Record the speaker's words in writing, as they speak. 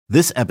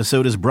This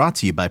episode is brought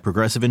to you by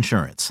Progressive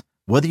Insurance.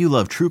 Whether you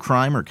love true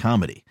crime or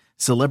comedy,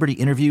 celebrity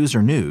interviews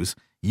or news,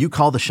 you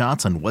call the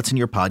shots on what's in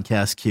your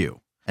podcast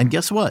queue. And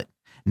guess what?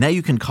 Now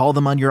you can call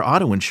them on your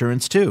auto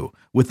insurance too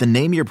with the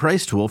Name Your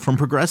Price tool from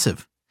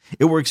Progressive.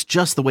 It works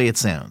just the way it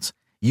sounds.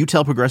 You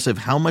tell Progressive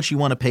how much you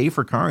want to pay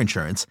for car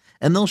insurance,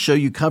 and they'll show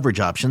you coverage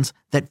options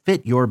that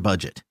fit your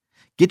budget.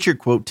 Get your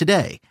quote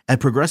today at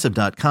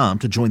Progressive.com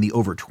to join the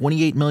over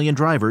 28 million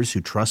drivers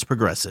who trust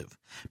Progressive.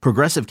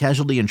 Progressive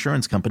Casualty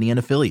Insurance Company and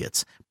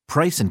Affiliates.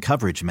 Price and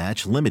coverage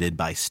match limited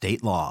by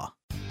state law.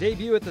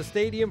 Debut at the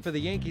stadium for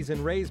the Yankees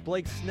and Rays.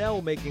 Blake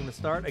Snell making the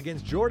start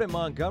against Jordan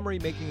Montgomery,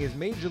 making his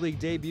major league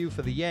debut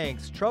for the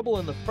Yanks. Trouble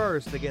in the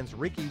first against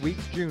Ricky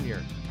Weeks Jr.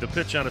 The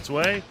pitch on its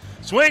way.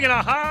 Swinging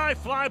a high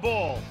fly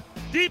ball.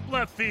 Deep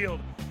left field.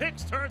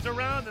 Hicks turns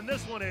around, and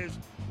this one is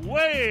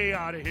way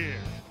out of here.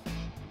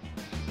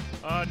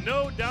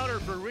 No doubter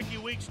for Ricky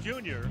Weeks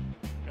Jr.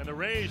 And the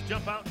Rays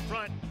jump out in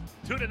front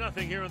 2-0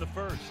 here in the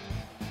first.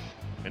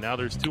 And now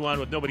there's 2 on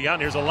with nobody out.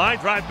 And here's a line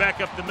drive back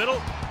up the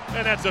middle,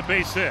 and that's a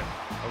base hit.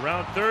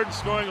 Around third,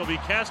 scoring will be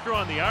Castro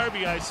on the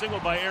RBI single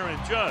by Aaron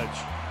Judge.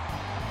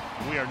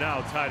 We are now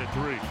tied at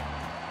 3.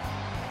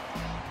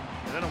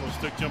 And that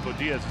almost took Jumbo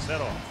Diaz's head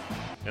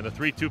off. And the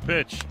 3-2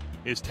 pitch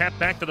is tapped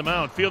back to the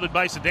mound, fielded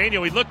by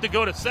Cedeno. He looked to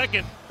go to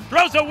second,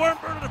 throws a worm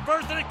burner to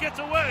first, and it gets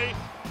away.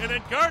 And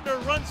then Gardner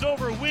runs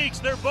over Weeks.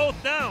 They're both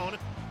down,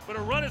 but a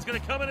run is going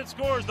to come in and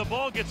scores. The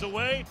ball gets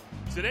away.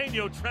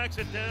 Cedeno tracks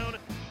it down.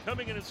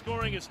 Coming in and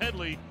scoring is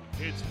Headley.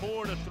 It's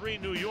 4-3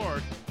 New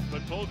York,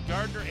 but both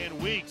Gardner and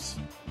Weeks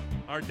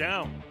are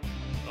down.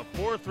 A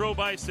poor throw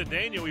by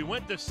Cedeno. He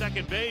went to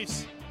second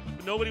base,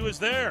 but nobody was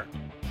there.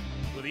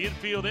 With the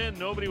infield in,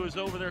 nobody was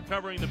over there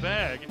covering the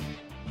bag.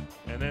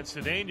 And then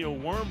Cedeno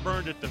worm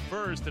burned it to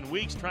first, and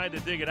Weeks tried to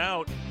dig it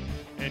out,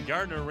 and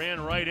Gardner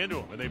ran right into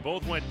him, and they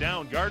both went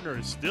down. Gardner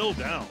is still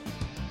down.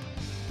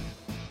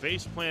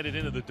 Face planted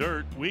into the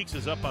dirt. Weeks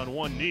is up on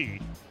one knee,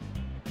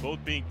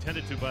 both being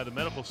tended to by the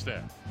medical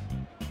staff.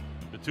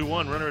 The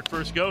 2-1 runner at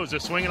first goes. A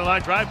swing and a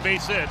line drive,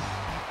 base hit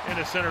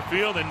into center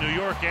field, and New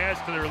York adds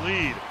to their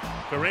lead.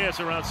 Correa's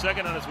around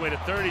second on his way to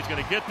third. He's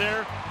going to get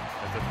there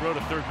as the throw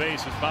to third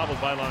base is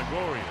bobbled by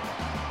Longoria.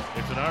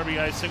 It's an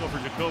RBI single for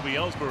Jacoby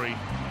Ellsbury,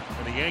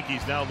 and the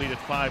Yankees now lead at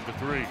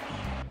 5-3.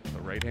 The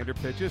right-hander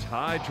pitches,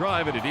 high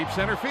drive into deep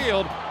center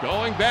field.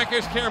 Going back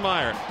is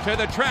Kiermaier to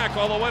the track,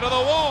 all the way to the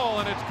wall,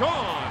 and it's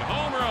gone.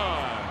 Home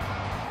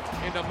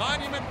run. Into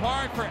Monument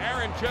Park for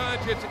Aaron Judge.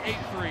 It's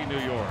 8-3 New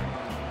York.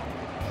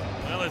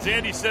 Well, as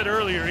Andy said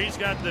earlier, he's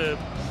got the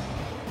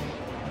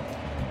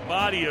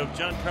body of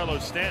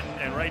Giancarlo Stanton,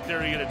 and right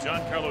there you get a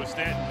Giancarlo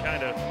Stanton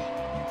kind of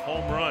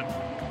home run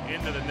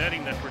into the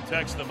netting that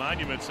protects the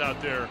monuments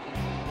out there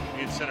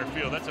in center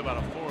field. That's about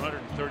a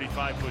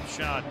 435-foot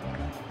shot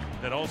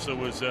that also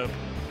was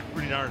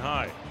pretty darn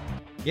high.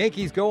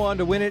 Yankees go on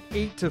to win it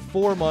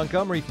 8-4.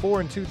 Montgomery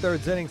 4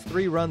 2/3 innings,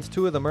 3 runs,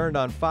 2 of them earned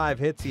on 5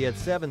 hits. He had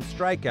 7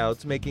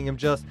 strikeouts, making him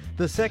just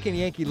the second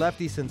Yankee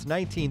lefty since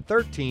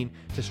 1913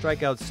 to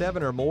strike out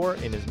 7 or more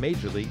in his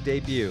major league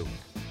debut.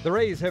 The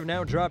Rays have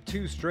now dropped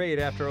 2 straight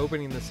after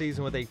opening the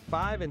season with a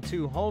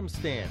 5-2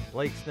 homestand.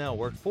 Blake Snell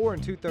worked 4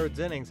 2/3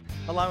 innings,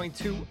 allowing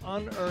 2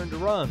 unearned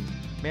runs.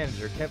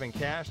 Manager Kevin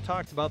Cash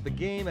talked about the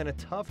game and a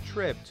tough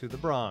trip to the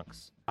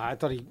Bronx. I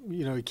thought he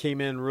came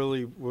in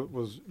really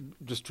was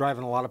just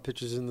driving a lot of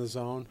pitches in the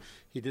zone.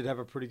 He did have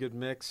a pretty good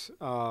mix.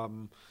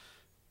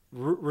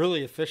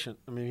 Really efficient.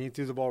 I mean, he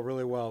threw the ball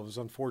really well. It was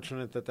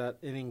unfortunate that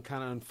inning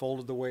kind of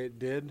unfolded the way it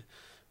did.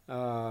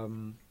 But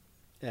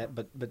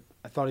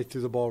I thought he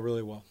threw the ball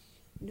really well.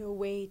 No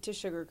way to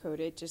sugarcoat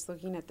it. Just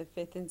looking at the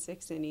 5th and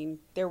 6th inning,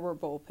 there were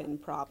bullpen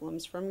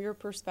problems. From your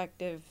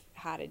perspective,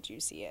 how did you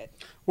see it?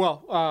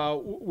 Well,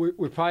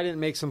 we probably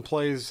didn't make some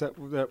plays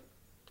that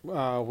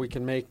we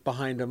can make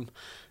behind him,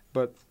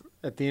 but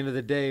at the end of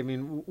the day, I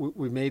mean,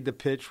 we made the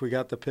pitch, we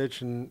got the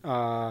pitch, and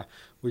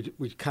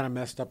we kind of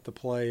messed up the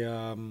play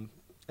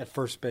at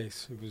first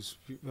base. It was,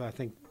 I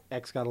think,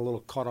 X got a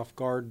little caught off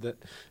guard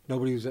that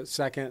nobody was at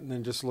second, and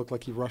then just looked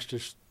like he rushed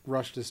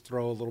his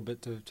throw a little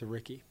bit to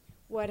Ricky.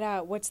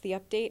 What's the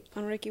update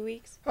on Ricky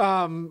Weeks?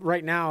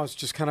 Right now, it's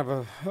just kind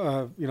of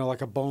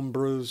like a bone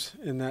bruise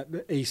in that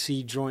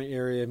AC joint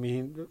area. I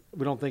mean,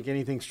 we don't think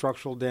anything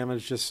structural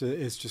damage.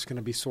 It's just going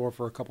to be sore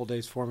for a couple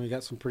days for him. He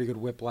got some pretty good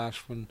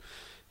whiplash when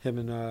him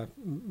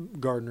and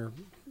Gardner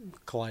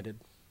collided.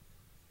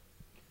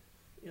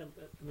 Yeah,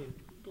 I mean,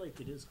 Blake,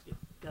 it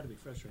got to be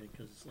frustrating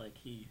because it's like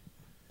he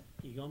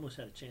almost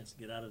had a chance to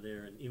get out of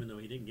there, and even though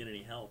he didn't get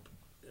any help,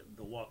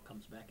 the walk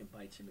comes back and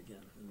bites him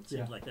again, and it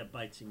seems like that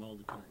bites him all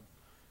the time.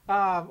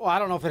 Well, I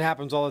don't know if it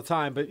happens all the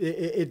time, but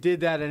it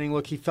did that inning.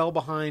 Look, he fell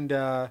behind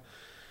a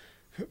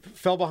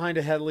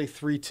Headley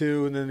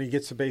 3-2, and then he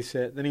gets a base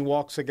hit. Then he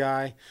walks a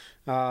guy.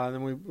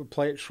 Then we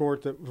play it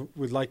short that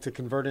we'd like to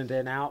convert into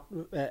an out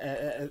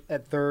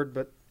at third,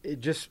 but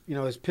it just,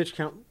 his pitch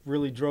count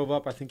really drove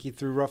up. I think he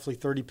threw roughly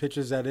 30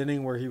 pitches that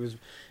inning where he was,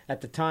 at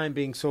the time,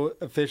 being so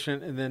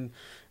efficient. And then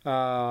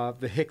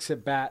the Hicks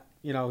at bat,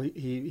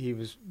 he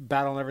was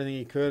battling everything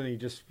he could,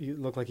 and he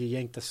looked like he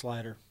yanked the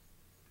slider.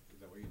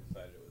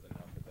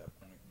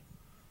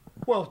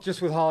 Well,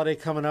 just with Holiday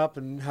coming up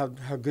and how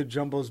good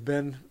Jumbo's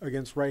been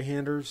against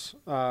right-handers,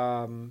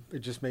 it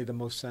just made the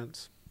most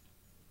sense.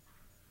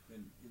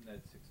 In that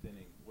sixth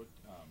inning, what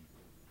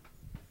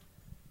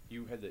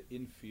you had the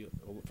infield.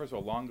 Well, first of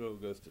all, Longo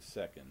goes to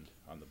second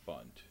on the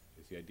bunt.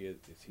 Is the idea?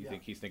 He's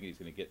thinking he's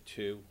going to get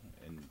two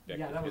and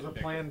that was a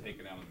plan.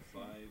 Taken out on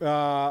the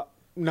side.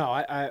 No,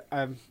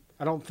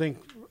 I don't think.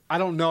 I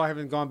don't know. I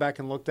haven't gone back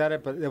and looked at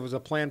it, but it was a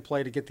planned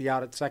play to get the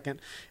out at second,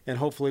 and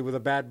hopefully with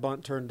a bad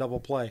bunt turn double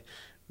play.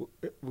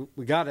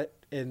 We got it,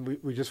 and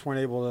we just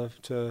weren't able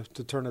to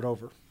turn it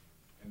over.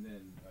 And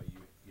then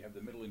you have the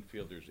middle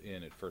infielders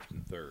in at first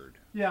and third.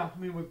 Yeah, I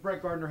mean with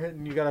Brett Gardner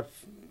hitting, you got to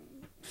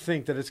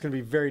think that it's going to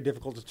be very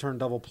difficult to turn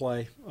double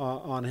play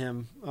on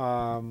him.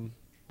 And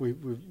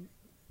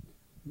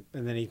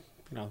then he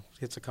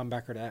hits a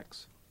comebacker to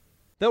X.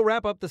 They'll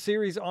wrap up the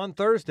series on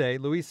Thursday.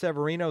 Luis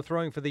Severino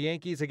throwing for the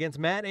Yankees against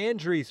Matt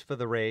Andriese for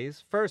the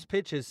Rays. First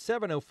pitch is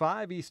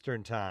 7:05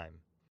 Eastern Time.